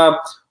quem não sabe,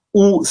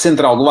 o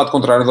central do lado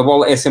contrário da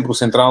bola é sempre o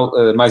central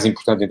mais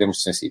importante em termos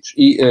defensivos.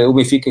 E o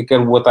Benfica, quer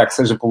o ataque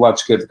seja pelo lado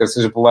esquerdo, quer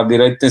seja pelo lado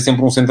direito, tem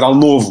sempre um central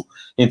novo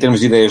em termos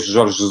de ideias de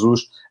Jorge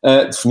Jesus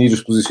a definir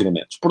os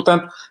posicionamentos.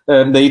 Portanto,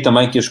 daí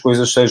também que as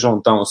coisas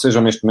sejam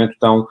neste momento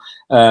tão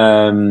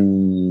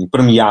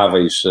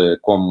permeáveis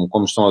como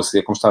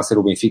está a ser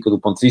o Benfica do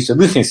ponto de vista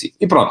defensivo.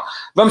 E pronto,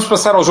 vamos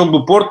passar ao jogo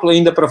do Porto,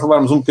 ainda para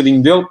falarmos um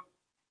bocadinho dele.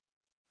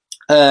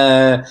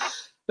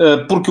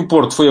 Porque o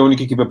Porto foi a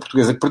única equipa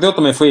portuguesa que perdeu,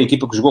 também foi a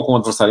equipa que jogou com um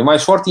adversário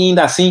mais forte e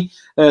ainda assim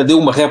deu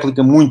uma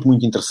réplica muito,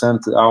 muito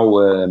interessante ao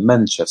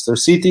Manchester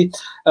City.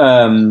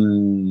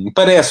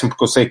 Parece-me,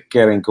 porque eu sei que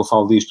querem que eu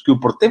fale disto, que o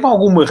Porto teve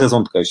alguma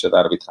razão de queixa da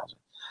arbitragem.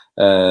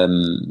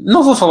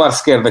 Não vou falar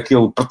sequer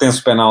daquele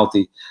pretenso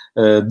penalti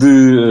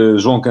de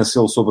João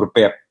Cancelo sobre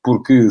Pep,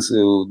 porque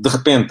de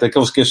repente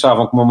aqueles que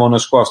achavam que uma mão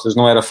nas costas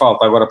não era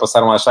falta, agora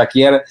passaram a achar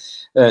que era.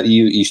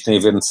 E isto tem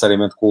a ver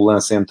necessariamente com o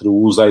lance entre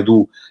o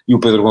Zaidu e o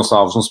Pedro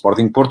Gonçalves no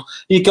Sporting Porto,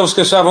 e aqueles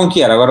que achavam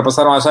que era, agora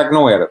passaram a achar que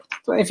não era.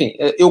 Enfim,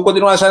 eu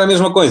continuo a achar a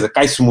mesma coisa,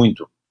 cai-se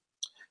muito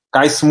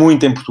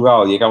em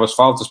Portugal, e aquelas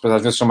faltas, depois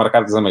às vezes são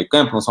marcadas a meio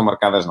campo, não são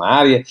marcadas na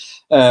área,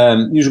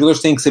 e os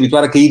jogadores têm que se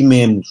habituar a cair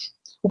menos.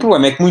 O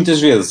problema é que muitas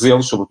vezes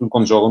eles, sobretudo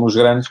quando jogam nos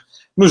grandes,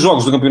 nos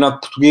jogos do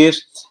campeonato português,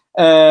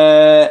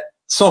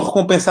 são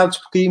recompensados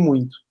por cair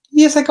muito.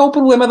 E esse é que é o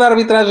problema da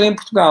arbitragem em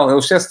Portugal. É o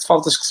excesso de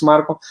faltas que se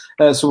marcam,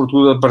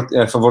 sobretudo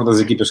a favor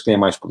das equipas que têm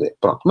mais poder.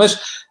 Pronto. Mas,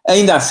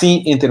 ainda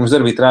assim, em termos de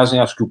arbitragem,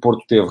 acho que o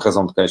Porto teve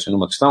razão de queixa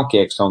numa questão, que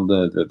é a questão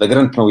da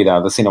grande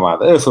penalidade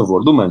assinalada a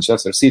favor do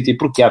Manchester City,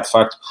 porque há, de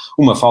facto,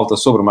 uma falta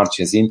sobre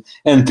Marchesín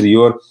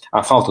anterior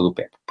à falta do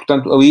Pepe.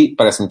 Portanto, ali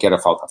parece-me que era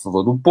falta a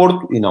favor do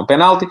Porto e não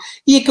penalti.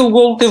 E aquele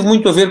golo teve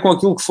muito a ver com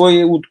aquilo que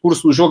foi o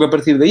decurso do jogo a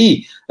partir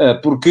daí,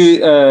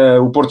 porque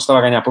o Porto estava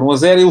a ganhar por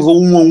 1-0 e levou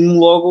 1-1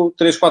 logo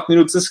 3-4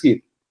 minutos a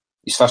seguir.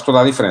 Isto faz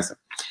toda a diferença.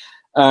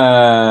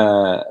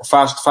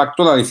 Faz, de facto,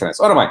 toda a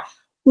diferença. Ora bem,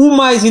 o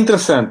mais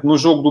interessante no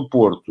jogo do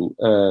Porto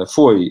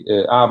foi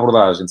a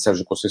abordagem de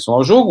Sérgio Conceição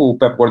ao jogo. O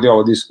Pep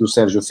Guardiola disse que o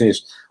Sérgio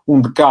fez um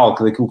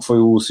decalque daquilo que foi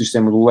o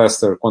sistema do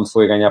Leicester quando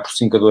foi ganhar por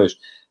 5-2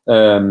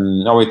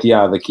 ao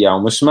Etihad aqui há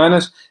umas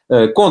semanas,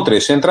 com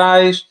três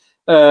centrais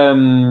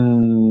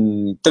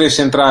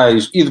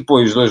e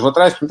depois dois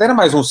laterais. Portanto, era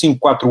mais um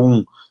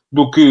 5-4-1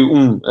 do que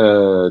um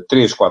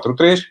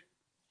 3-4-3,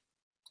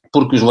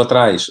 porque os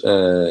laterais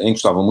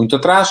encostavam muito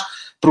atrás.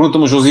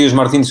 Pergunta-me o Josias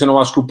Martins se eu não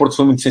acho que o Porto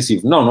foi muito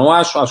defensivo. Não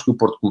acho. Acho que o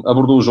Porto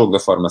abordou o jogo da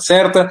forma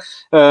certa.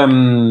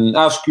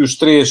 Acho que os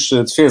três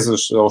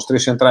defesas, ou os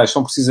três centrais,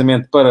 são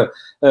precisamente para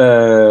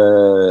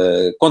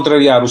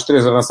contrariar os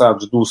três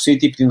avançados do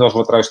City, pedindo aos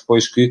laterais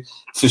depois que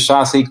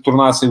fechassem e que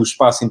tornassem o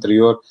espaço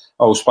interior,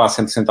 ou o espaço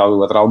entre central e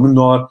lateral,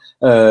 menor,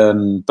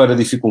 para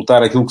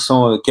dificultar aquilo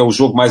que é o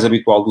jogo mais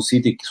habitual do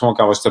City, que são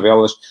aquelas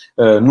tabelas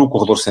no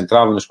corredor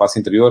central e no espaço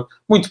interior,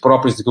 muito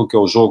próprias daquilo que é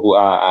o jogo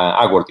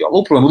à Guardiola.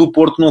 O problema do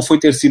Porto não foi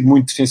ter sido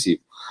muito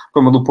defensivo. O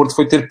problema do Porto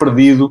foi ter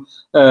perdido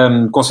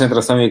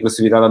concentração e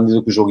agressividade à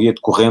medida que o jogo ia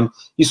decorrendo,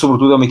 e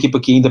sobretudo é uma equipa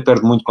que ainda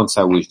perde muito quando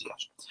sai o Luís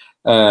Dias.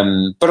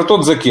 Para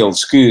todos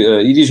aqueles que,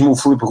 e diz-me o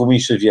Filipe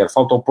Rubens Xavier,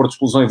 falta ao Porto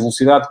explosão e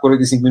velocidade,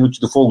 45 minutos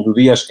de fogo do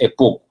Dias é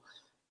pouco.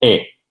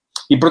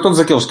 E para todos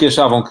aqueles que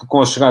achavam que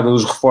com a chegada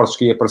dos reforços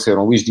que aí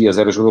apareceram, Luís Dias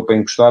era jogador para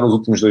encostar, os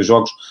últimos dois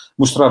jogos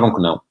mostraram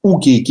que não. O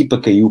que a equipa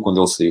caiu quando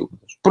ele saiu.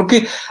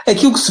 Porque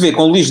aquilo que se vê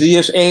com o Luís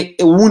Dias é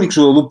o único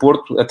jogador do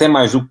Porto, até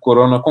mais do que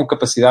Corona, com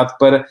capacidade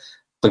para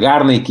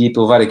pegar na equipa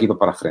e levar a equipa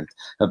para a frente.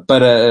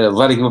 Para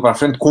levar a equipa para a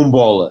frente com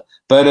bola,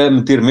 para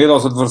meter medo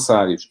aos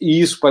adversários.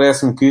 E isso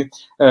parece-me que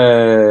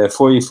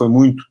foi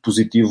muito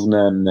positivo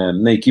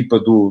na equipa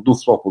do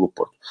Futebol Clube do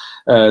Porto.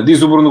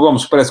 Diz o Bruno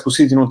Gomes que parece que o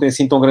City não tem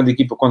assim tão grande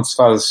equipa quanto se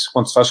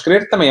faz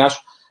crer. Também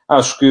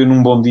acho que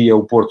num bom dia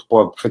o Porto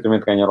pode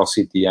perfeitamente ganhar ao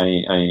City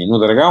no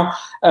Dragão.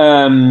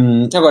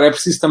 Agora, é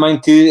preciso também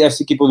que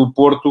esta equipa do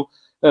Porto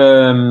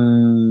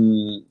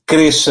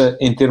cresça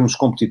em termos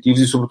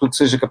competitivos e, sobretudo,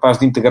 seja capaz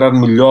de integrar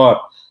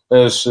melhor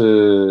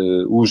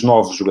os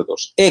novos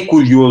jogadores. É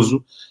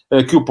curioso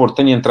que o Porto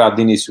tenha entrado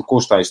de início com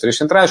os tais três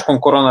centrais, com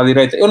Corona à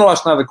direita. Eu não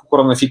acho nada que o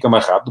Corona fique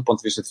amarrado do ponto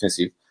de vista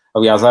defensivo.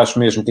 Aliás, acho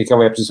mesmo que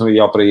aquela é a posição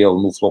ideal para ele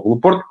no Futebol Clube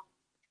do Porto.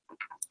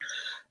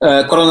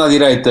 Corona à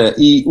direita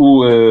e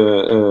o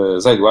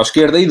Zaidu à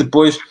esquerda, e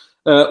depois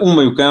um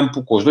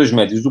meio-campo com os dois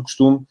médios do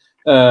costume,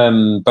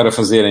 para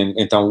fazerem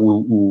então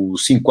o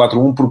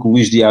 5-4-1, porque o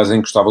Luís Dias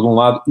encostava de um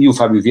lado e o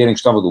Fábio Vieira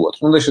encostava do outro.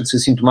 Não deixa de ser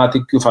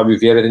sintomático que o Fábio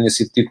Vieira tenha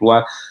sido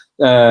titular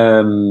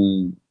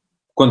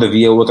quando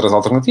havia outras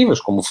alternativas,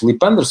 como o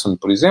Felipe Anderson,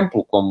 por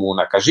exemplo, como o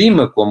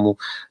Nakajima, como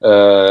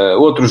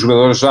outros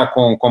jogadores já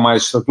com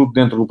mais estatuto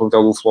dentro do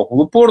plantel do Futebol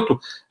Clube do Porto,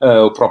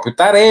 o próprio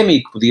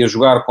Taremi, que podia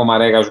jogar com o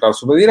Marega a jogar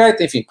sobre a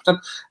direita, enfim,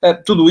 portanto,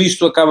 tudo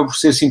isto acaba por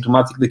ser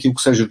sintomático daquilo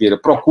que Sérgio Vieira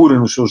procura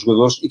nos seus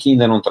jogadores e que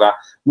ainda não terá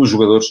nos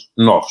jogadores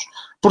novos.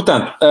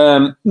 Portanto,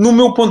 no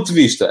meu ponto de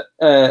vista,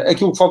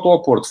 aquilo que faltou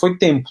ao Porto foi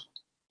tempo.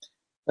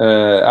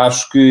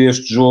 Acho que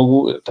este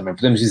jogo, também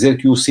podemos dizer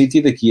que o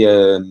City daqui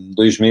a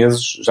 2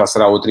 meses já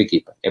será outra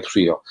equipa, é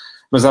possível.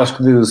 Mas acho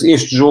que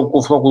este jogo com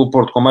o Futebol Clube do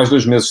Porto, com mais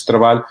 2 meses de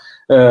trabalho,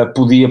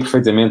 podia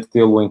perfeitamente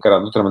tê-lo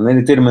encarado de outra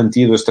maneira e ter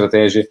mantido a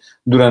estratégia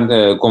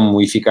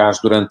como eficaz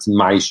durante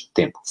mais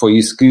tempo. Foi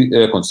isso que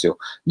aconteceu.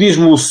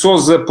 Diz-me o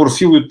Sousa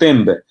Porfílio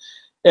Tembe.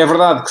 É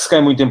verdade que se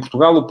cai muito em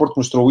Portugal, o Porto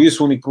mostrou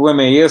isso, o único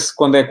problema é esse,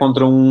 quando é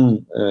contra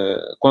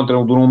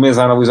dura um mês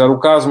a analisar o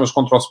caso, mas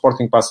contra o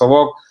Sporting passa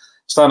logo.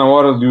 Está na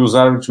hora de os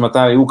árbitros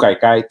matarem o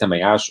Caicai,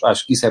 também acho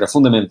que isso era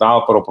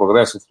fundamental para o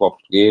progresso do futebol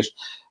português,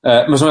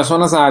 mas não é só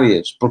nas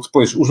áreas, porque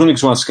depois os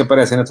únicos lances que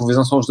aparecem na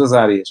televisão são os das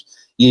áreas,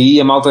 e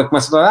aí a malta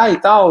começa a dar, e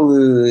tal,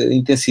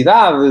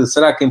 intensidade,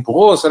 será que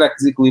empurrou, será que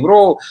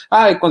desequilibrou,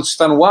 e quando se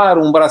está no ar,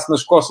 um braço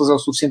nas costas é o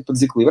suficiente para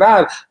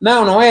desequilibrar,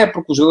 não é,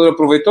 porque o jogador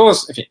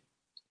aproveitou-se, enfim.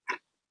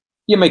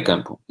 E a meio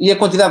campo? E a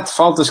quantidade de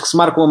faltas que se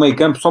marcam a meio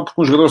campo só porque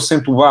um jogador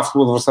sente o bafo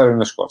do adversário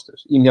nas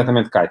costas. E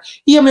imediatamente cai.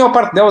 E a maior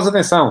parte delas,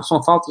 atenção,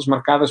 são faltas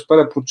marcadas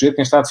para proteger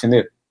quem está a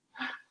defender.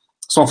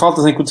 São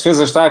faltas em que o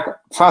defesa está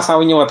face à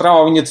linha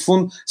lateral, à linha de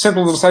fundo, sente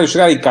o adversário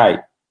chegar e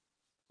cai.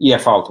 E é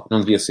falta. Não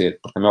devia ser.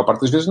 Porque a maior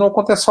parte das vezes não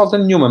acontece falta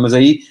nenhuma. Mas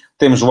aí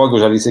temos logo,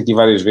 eu já disse aqui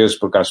várias vezes,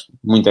 porque acho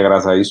muita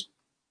graça a isso,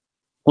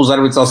 os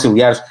árbitros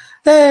auxiliares,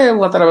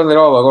 levantar a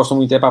bandeirola, gostam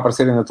muito, para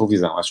aparecerem na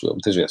televisão, acho eu,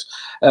 muitas vezes.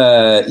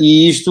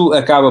 E isto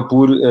acaba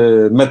por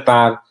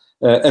matar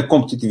a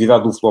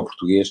competitividade do futebol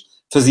português.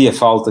 Fazia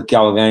falta que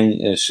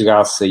alguém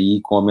chegasse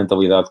aí com a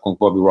mentalidade com que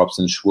Bobby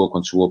Robson chegou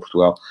quando chegou a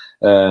Portugal,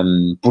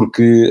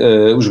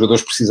 porque os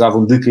jogadores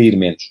precisavam de cair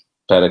menos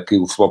para que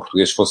o futebol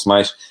português fosse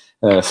mais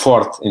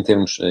forte em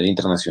termos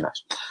internacionais.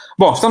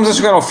 Bom, estamos a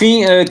chegar ao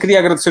fim. Queria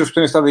agradecer-vos por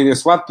terem estado aí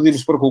desse lado,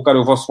 pedir-vos para colocar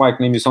o vosso like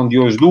na emissão de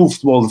hoje do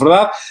Futebol de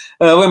Verdade.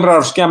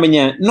 Lembrar-vos que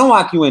amanhã não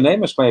há Q&A,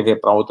 mas vai haver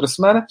para a outra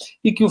semana,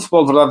 e que o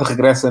Futebol de Verdade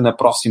regressa na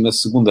próxima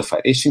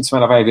segunda-feira. Este fim de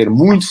semana vai haver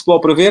muito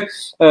futebol para ver.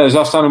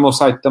 Já está no meu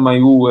site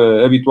também o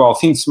habitual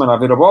fim de semana a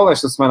ver a bola,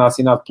 esta semana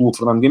assinado pelo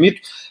Fernando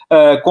Gamito,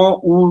 com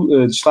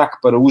o destaque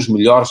para os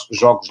melhores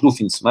jogos do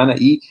fim de semana.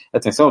 E,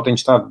 atenção,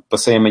 eu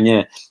passei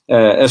amanhã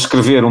a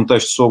escrever um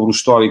texto sobre o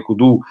histórico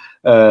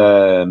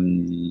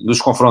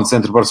dos confrontos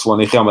entre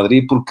Barcelona e Real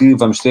Madrid, porque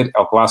vamos ter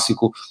El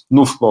Clássico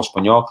no futebol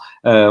espanhol,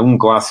 um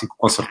clássico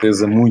com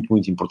certeza muito,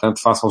 muito importante,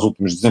 face aos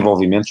últimos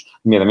desenvolvimentos,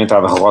 nomeadamente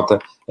à derrota,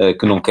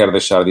 que não quero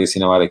deixar de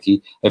assinalar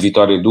aqui, a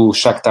vitória do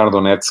Shakhtar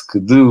Donetsk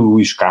de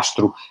Luís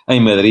Castro em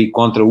Madrid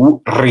contra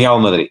o Real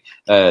Madrid.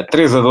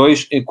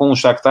 3-2, com o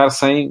Shakhtar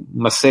sem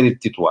uma série de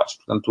titulares.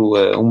 Portanto,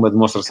 uma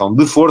demonstração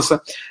de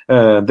força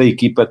da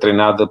equipa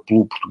treinada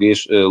pelo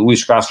português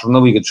Luís Castro na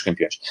Liga dos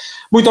Campeões.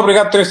 Muito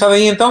obrigado por terem estado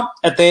aí, então.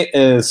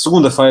 Até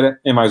segunda-feira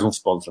em mais um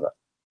Futebol de Verdade.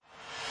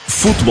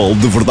 Futebol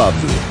de Verdade,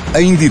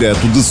 em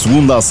direto de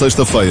segunda a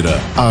sexta-feira,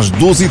 às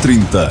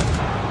 12h30.